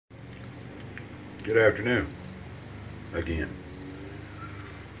Good afternoon again.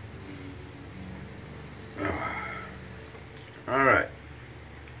 Alright,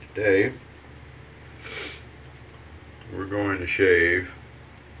 today we're going to shave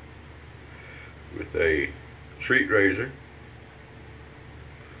with a Treet razor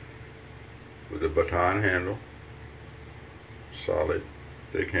with a baton handle, solid,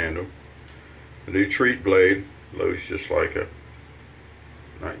 thick handle. The new Treet blade looks just like a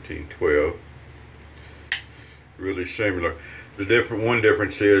 1912. Really similar. One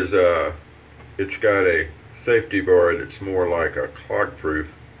difference is it's got a safety bar that's more like a clog proof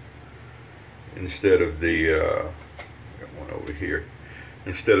instead of the got one over here,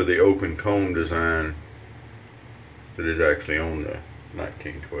 instead of the open comb design that is actually on the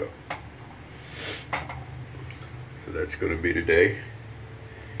 1912. So that's going to be today,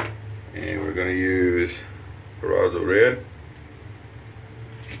 and we're going to use Terrazzo red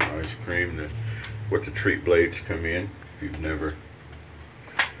ice cream, what the Treet blades come in. If you've never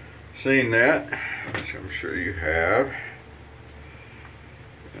seen that, which I'm sure you have.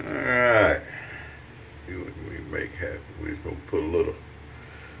 Alright, see what we make happen. We're just going to put a little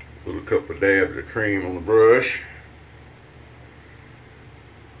couple of dabs of cream on the brush.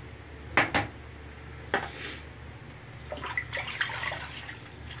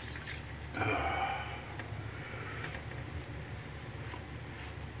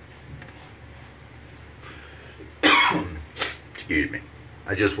 Excuse me.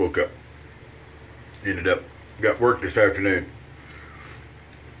 I just woke up. Got work this afternoon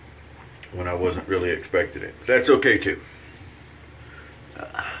when I wasn't really expecting it. But that's okay too.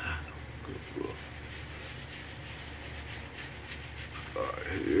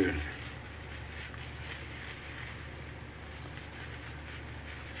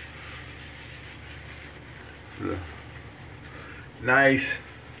 Nice,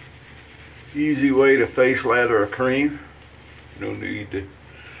 easy way to face lather a cream. No need to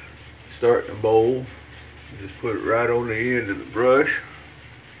start in the bowl. Just put it right on the end of the brush.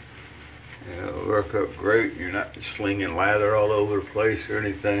 And it'll work up great. You're not slinging lather all over the place or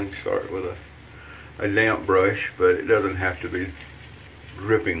anything. Start with a damp brush, but it doesn't have to be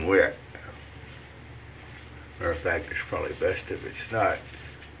dripping wet. Matter of fact, it's probably best if it's not.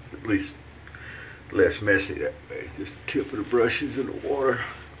 At least less messy that way. Just the tip of the brush is in the water.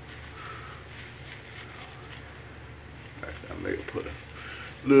 I may have put a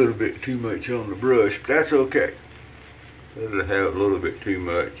little bit too much on the brush, but that's okay. It'll have a little bit too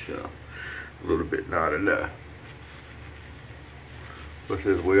much, a little bit not enough. But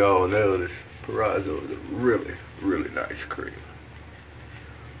as we all know, this Terrazzo is a really, really nice cream.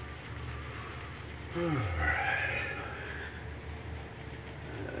 Alright.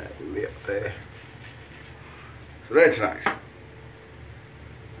 That lip there. So that's nice.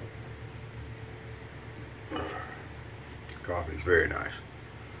 Coffee is very nice.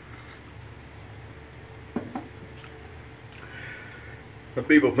 Some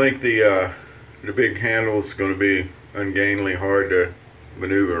people think the big handle is going to be ungainly, hard to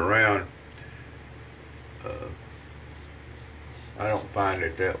maneuver around. I don't find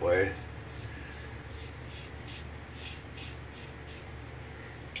it that way.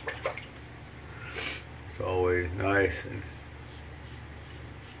 It's always nice and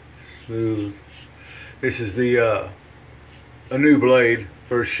smooth. This is a new blade,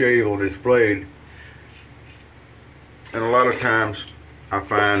 first shave on this blade, and a lot of times I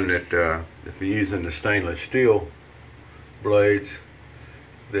find that if you're using the stainless steel blades,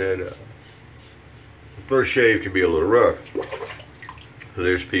 that the first shave can be a little rough. So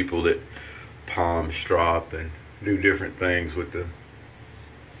there's people that palm strop and do different things with the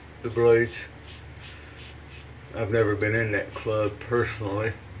blades. I've never been in that club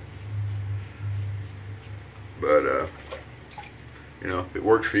personally, but you know, if it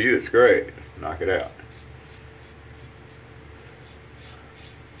works for you, it's great. Knock it out.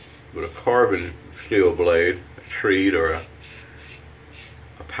 But a carbon steel blade, a Treet or a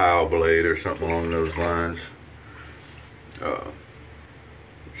Powell blade or something along those lines,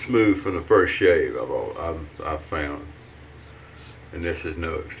 smooth from the first shave. I've found, and this is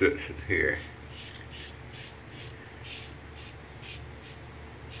no exception here.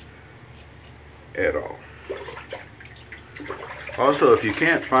 At all. Also, if you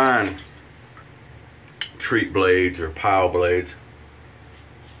can't find Treet blades or Powell blades,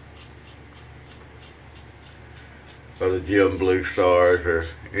 or the Jim Blue Stars or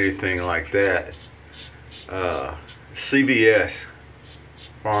anything like that, CVS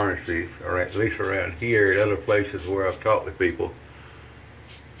pharmacies, or at least around here, and other places where I've talked to people,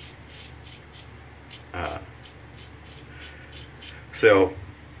 sell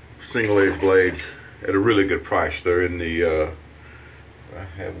single edge blades at a really good price. They're in the I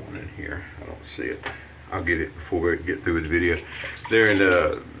have one in here. I don't see it. I'll get it before we get through with the video. They're in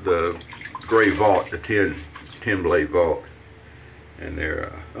the gray vault, the 10 blade vault, and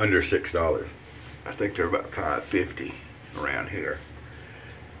they're under $6. I think they're about $5.50 around here.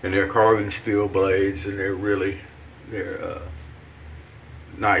 And they're carbon steel blades, and they're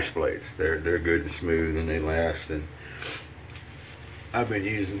nice blades. They're good and smooth, and they last. And I've been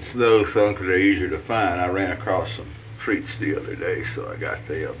using those because they're easier to find. I ran across some Treets the other day, so I got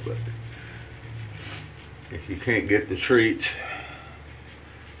them. But if you can't get the Treets,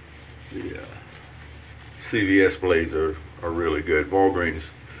 the CVS blades are really good. Walgreens,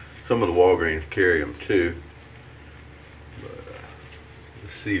 some of the Walgreens carry them too. But the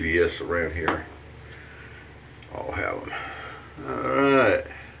CVS around here all have them. Alright,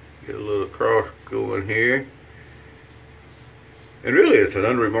 get a little cross going here. And really it's an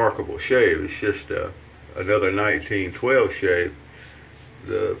unremarkable shave. It's just another 1912 shave.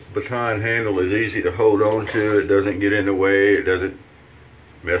 The baton handle is easy to hold on to. It doesn't get in the way. It doesn't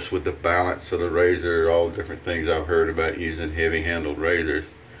mess with the balance of the razor. All different things I've heard about using heavy handled razors.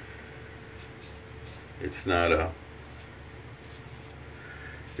 It's not a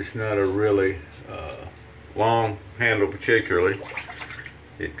really long handle particularly.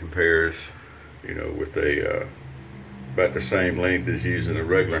 It compares, you know, with a about the same length as using a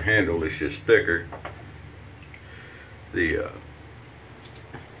regular handle. It's just thicker. The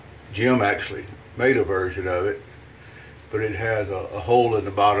Jim actually made a version of it, but it has a hole in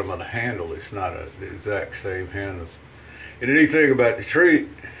the bottom of the handle. It's not the exact same handle. And the neat thing about the Treet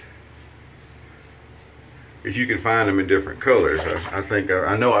is you can find them in different colors.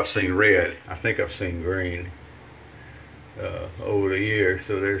 I know I've seen red. I think I've seen green over the years.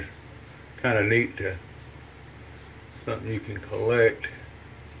 So there's kind of neat to something you can collect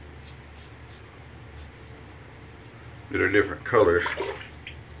that are different colors.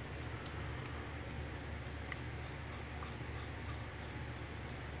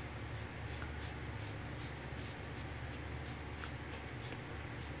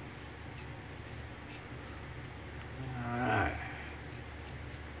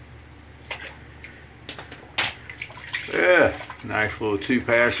 Yeah, nice little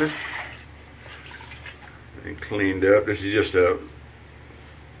two-passer. And cleaned up. This is just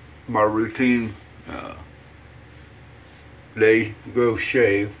my routine day growth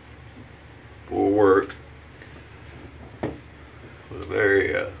shave for work. With a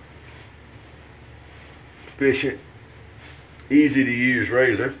very efficient, easy to use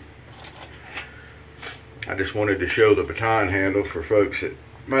razor. I just wanted to show the baton handle for folks that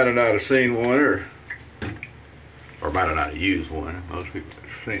might have not have seen one or might have not used one. Most people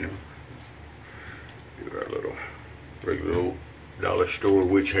have seen them. Do our little regular old dollar store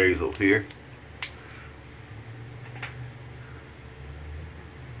witch hazel here.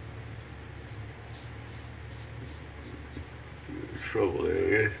 Trouble there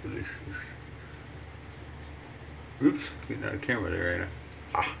is. Oops, getting out of camera there, ain't I?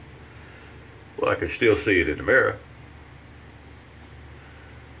 Ah. Well, I can still see it in the mirror.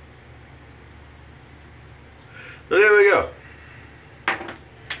 So there we go.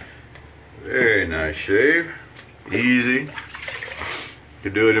 Very nice shave. Easy.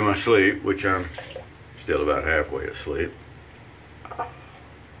 Could do it in my sleep, which I'm still about halfway asleep.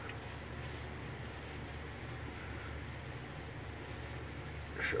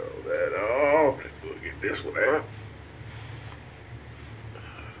 Show that off. We'll get this one out.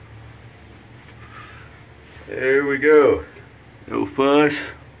 There we go. No fuss.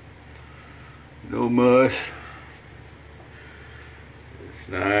 No muss. It's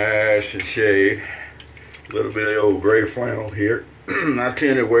nice and shaved. A little bit of the old gray flannel here. I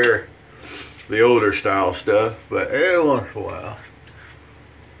tend to wear the older style stuff, but every once in a while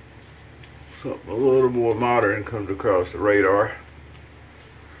something a little more modern comes across the radar.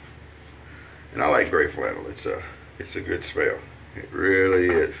 And I like gray flannel. It's a good smell. It really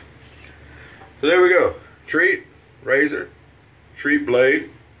is. So there we go. Treet razor, Treet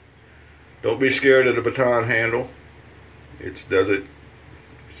blade. Don't be scared of the baton handle. It's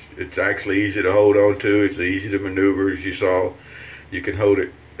actually easy to hold on to. It's easy to maneuver, as you saw. You can hold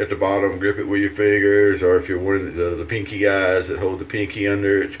it at the bottom, grip it with your fingers, or if you're one of the pinky guys that hold the pinky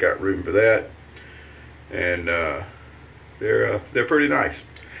under, it's got room for that. And they're pretty nice.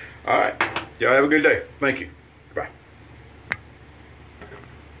 All right, y'all have a good day. Thank you.